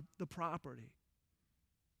bought the property.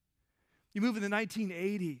 You move in the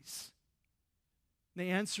 1980s, they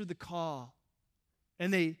answered the call,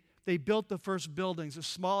 and they built the first buildings, a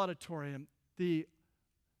small auditorium, the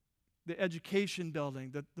education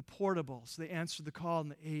building, the portables. They answered the call in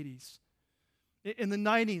the 80s. In the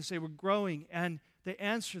 90s, they were growing, and they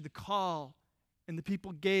answered the call, and the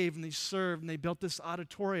people gave, and they served, and they built this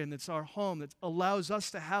auditorium that's our home, that allows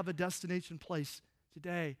us to have a destination place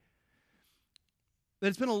today. But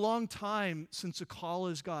it's been a long time since the call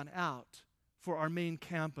has gone out for our main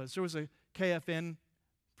campus. There was a KFN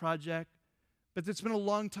project, but it's been a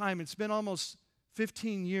long time. It's been almost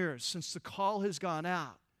 15 years since the call has gone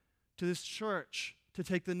out to this church to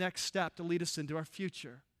take the next step to lead us into our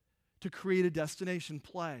future, to create a destination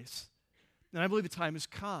place. And I believe the time has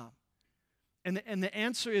come. And the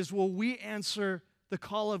answer is, will we answer the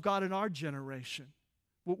call of God in our generation?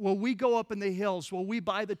 Will we go up in the hills? Will we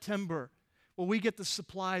buy the timber? Will we get the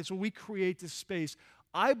supplies? Will we create this space?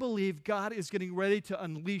 I believe God is getting ready to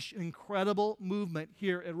unleash an incredible movement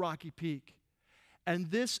here at Rocky Peak.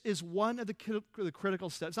 And this is one of the critical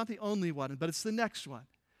steps. It's not the only one, but it's the next one.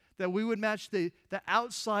 That we would match the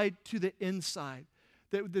outside to the inside.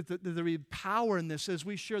 That there be power in this as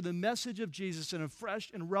we share the message of Jesus in a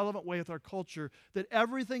fresh and relevant way with our culture. That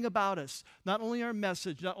everything about us, not only our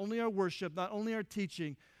message, not only our worship, not only our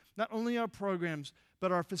teaching, not only our programs,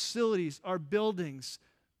 but our facilities, our buildings,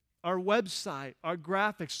 our website, our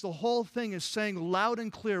graphics, the whole thing is saying loud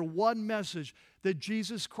and clear one message, that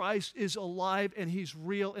Jesus Christ is alive and he's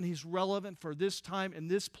real and he's relevant for this time and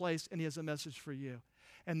this place, and he has a message for you.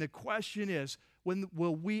 And the question is, when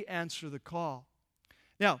will we answer the call?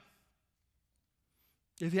 Now,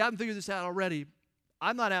 if you haven't figured this out already,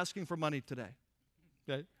 I'm not asking for money today.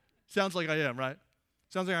 Okay? Sounds like I am, right?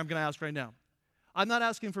 Sounds like I'm going to ask right now. I'm not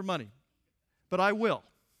asking for money, but I will.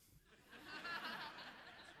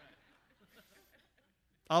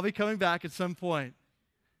 I'll be coming back at some point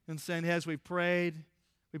and saying, hey, as we prayed,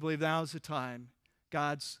 we believe now is the time.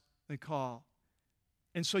 God's the call.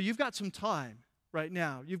 And so you've got some time right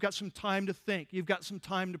now. You've got some time to think. You've got some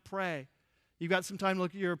time to pray. You've got some time to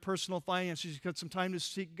look at your personal finances. You've got some time to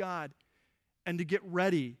seek God and to get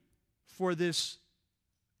ready for this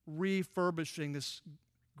refurbishing, this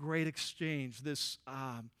great exchange, this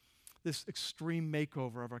extreme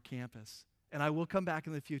makeover of our campus. And I will come back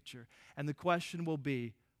in the future. And the question will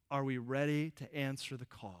be, are we ready to answer the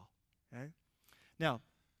call? Okay? Now,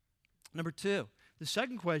 number 2, The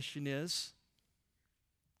second question is,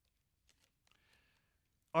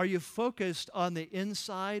 are you focused on the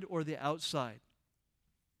inside or the outside?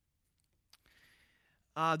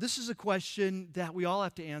 This is a question that we all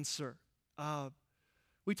have to answer.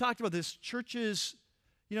 We talked about this. Churches,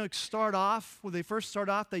 start off, when they first start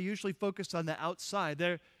off, they usually focus on the outside.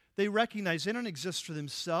 They recognize they don't exist for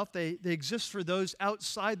themselves. They exist for those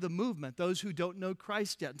outside the movement, those who don't know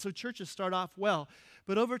Christ yet. And so churches start off well.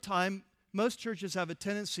 But over time, most churches have a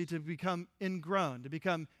tendency to become ingrown, to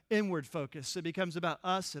become inward focused. It becomes about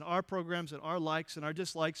us and our programs and our likes and our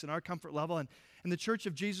dislikes and our comfort level. And the Church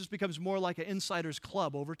of Jesus becomes more like an insider's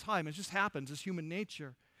club over time. It just happens. It's human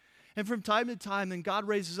nature. And from time to time, then God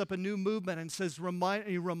raises up a new movement and says,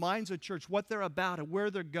 he reminds the church what they're about and where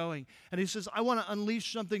they're going. And he says, I want to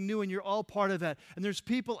unleash something new, and you're all part of that. And there's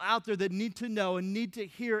people out there that need to know and need to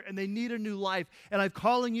hear, and they need a new life. And I'm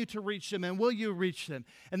calling you to reach them, and will you reach them?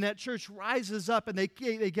 And that church rises up, and they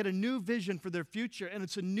get a new vision for their future, and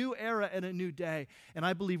it's a new era and a new day. And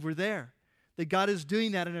I believe we're there. That God is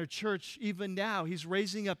doing that in our church even now. He's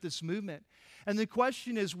raising up this movement. And the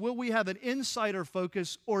question is, will we have an insider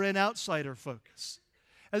focus or an outsider focus?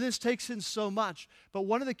 And this takes in so much. But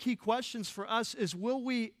one of the key questions for us is, will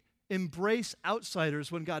we embrace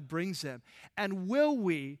outsiders when God brings them? And will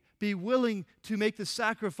we be willing to make the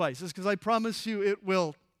sacrifices? Because I promise you it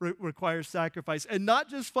will require sacrifice. And not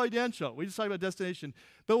just financial. We just talked about destination.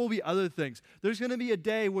 But will be other things. There's going to be a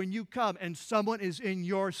day when you come and someone is in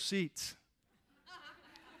your seat.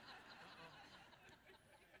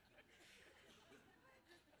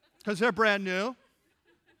 Because they're brand new.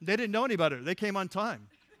 They didn't know any better. They came on time.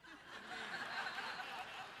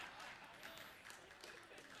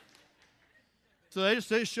 So they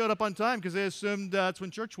just showed up on time because they assumed that's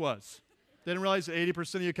when church was. They didn't realize that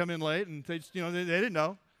 80% of you come in late, and they didn't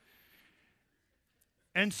know.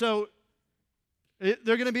 And so they're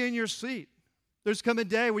going to be in your seat. There's come a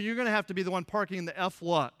day when you're going to have to be the one parking in the F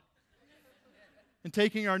lot and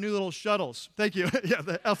taking our new little shuttles. Thank you. Yeah,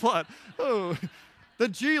 the F lot. Oh. The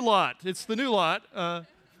G lot, it's the new lot.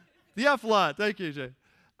 The F lot, thank you, Jay.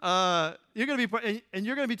 You're going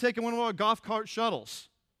to be taking one of our golf cart shuttles,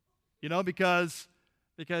 because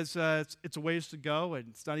it's a ways to go and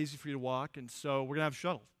it's not easy for you to walk, and so we're going to have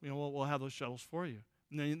shuttles. We'll have those shuttles for you,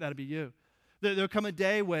 and then that'll be you. There'll come a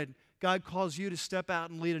day when God calls you to step out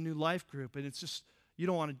and lead a new life group, and it's just you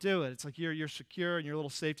don't want to do it. It's like you're secure in your little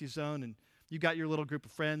safety zone, and you got your little group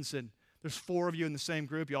of friends, and there's 4 of you in the same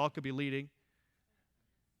group. You all could be leading.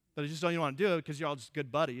 But I just don't want to do it because you're all just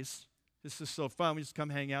good buddies. This is so fun. We just come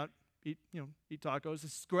hang out, eat tacos.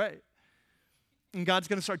 This is great. And God's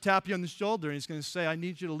going to start tapping you on the shoulder, and he's going to say, I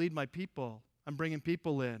need you to lead my people. I'm bringing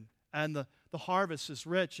people in. And the harvest is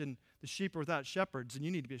rich, and the sheep are without shepherds, and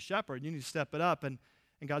you need to be a shepherd. You need to step it up, and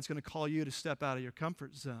God's going to call you to step out of your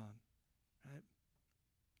comfort zone. Right?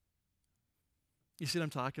 You see what I'm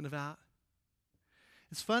talking about?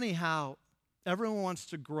 It's funny how everyone wants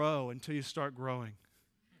to grow until you start growing.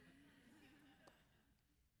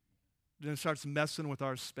 Then it starts messing with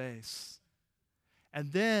our space.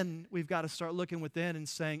 And then we've got to start looking within and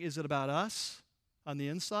saying, is it about us on the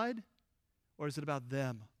inside, or is it about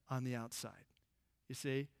them on the outside? You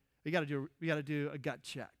see, we got to do a gut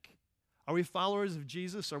check. Are we followers of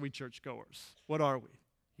Jesus, or are we churchgoers? What are we?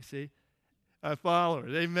 You see?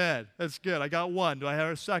 Followers. Amen. That's good. I got one. Do I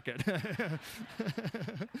have a second?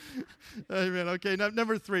 Amen. Okay,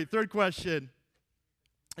 number 3. Third question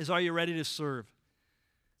is, are you ready to serve?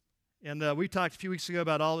 And we talked a few weeks ago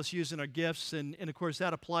about all of us using our gifts, and of course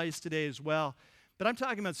that applies today as well. But I'm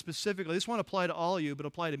talking about specifically, this won't apply to all of you, but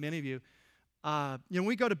apply to many of you. When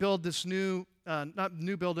we go to build this new, not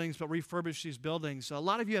new buildings, but refurbish these buildings, a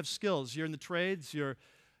lot of you have skills. You're in the trades, you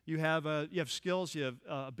have skills, you have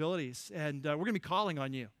abilities, and we're going to be calling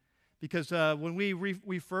on you. Because when we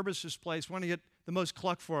refurbish this place, we want to get the most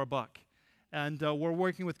cluck for our buck. And we're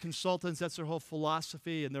working with consultants. That's their whole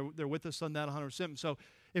philosophy, and they're with us on that 100%. So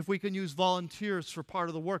if we can use volunteers for part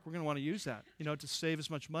of the work, we're going to want to use that, to save as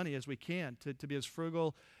much money as we can, to be as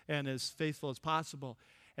frugal and as faithful as possible.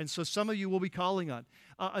 And so some of you will be calling on.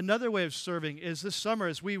 Another way of serving is this summer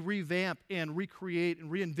as we revamp and recreate and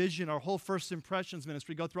re-envision our whole First Impressions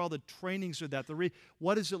ministry, go through all the trainings of that.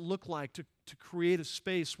 What does it look like to create a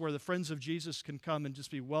space where the friends of Jesus can come and just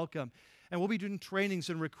be welcome? And we'll be doing trainings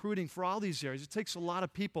and recruiting for all these areas. It takes a lot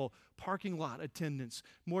of people, parking lot attendants,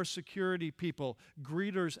 more security people,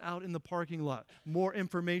 greeters out in the parking lot, more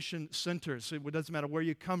information centers. So it doesn't matter where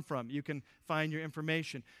you come from, you can find your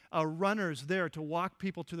information. Runners there to walk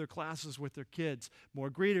people to their classes with their kids, more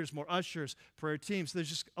greeters, more ushers, prayer teams. There's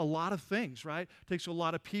just a lot of things, right? It takes a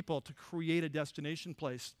lot of people to create a destination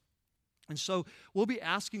place. And so we'll be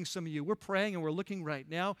asking some of you, we're praying and we're looking right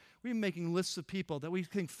now, we're making lists of people that we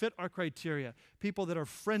think fit our criteria, people that are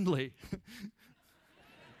friendly,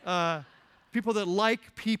 people that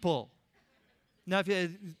like people. Now,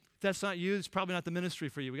 if that's not you, it's probably not the ministry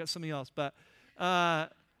for you. We got something else. But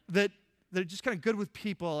that they're just kind of good with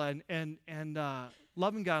people and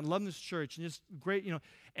loving God and loving this church and just great,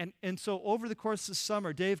 And so over the course of the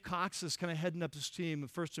summer, Dave Cox is kind of heading up his team, the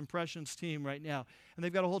First Impressions team right now. And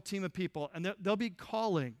they've got a whole team of people. And they'll be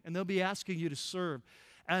calling and they'll be asking you to serve.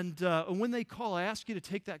 And when they call, I ask you to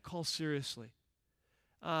take that call seriously.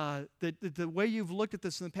 The way you've looked at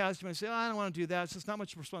this in the past, you might say, I don't want to do that. It's just not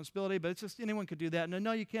much responsibility, but it's just anyone could do that.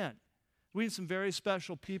 No, you can't. We need some very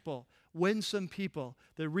special people, winsome people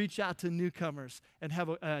that reach out to newcomers and have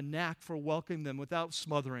a knack for welcoming them without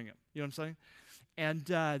smothering them. You know what I'm saying? And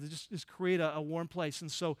just create a warm place. And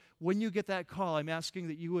so when you get that call, I'm asking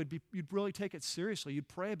that you'd really take it seriously. You'd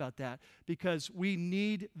pray about that because we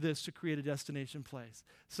need this to create a destination place.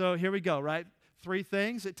 So here we go, right? 3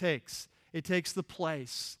 things it takes. It takes the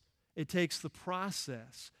place. It takes the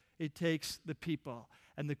process. It takes the people.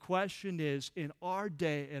 And the question is, in our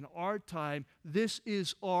day, in our time, this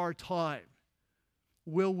is our time.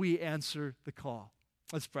 Will we answer the call?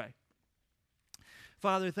 Let's pray.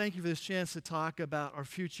 Father, thank you for this chance to talk about our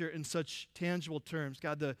future in such tangible terms.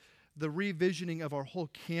 God, the revisioning of our whole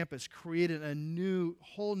campus created a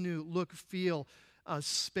whole new look, feel,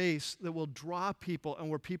 space that will draw people and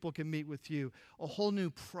where people can meet with you. A whole new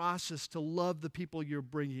process to love the people you're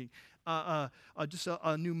bringing. Just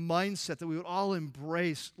a new mindset that we would all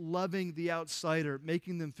embrace, loving the outsider,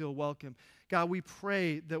 making them feel welcome. God, we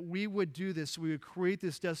pray that we would do this. We would create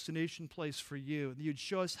this destination place for you. That you'd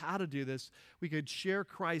show us how to do this. We could share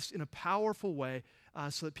Christ in a powerful way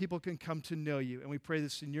so that people can come to know you. And we pray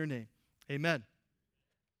this in your name. Amen.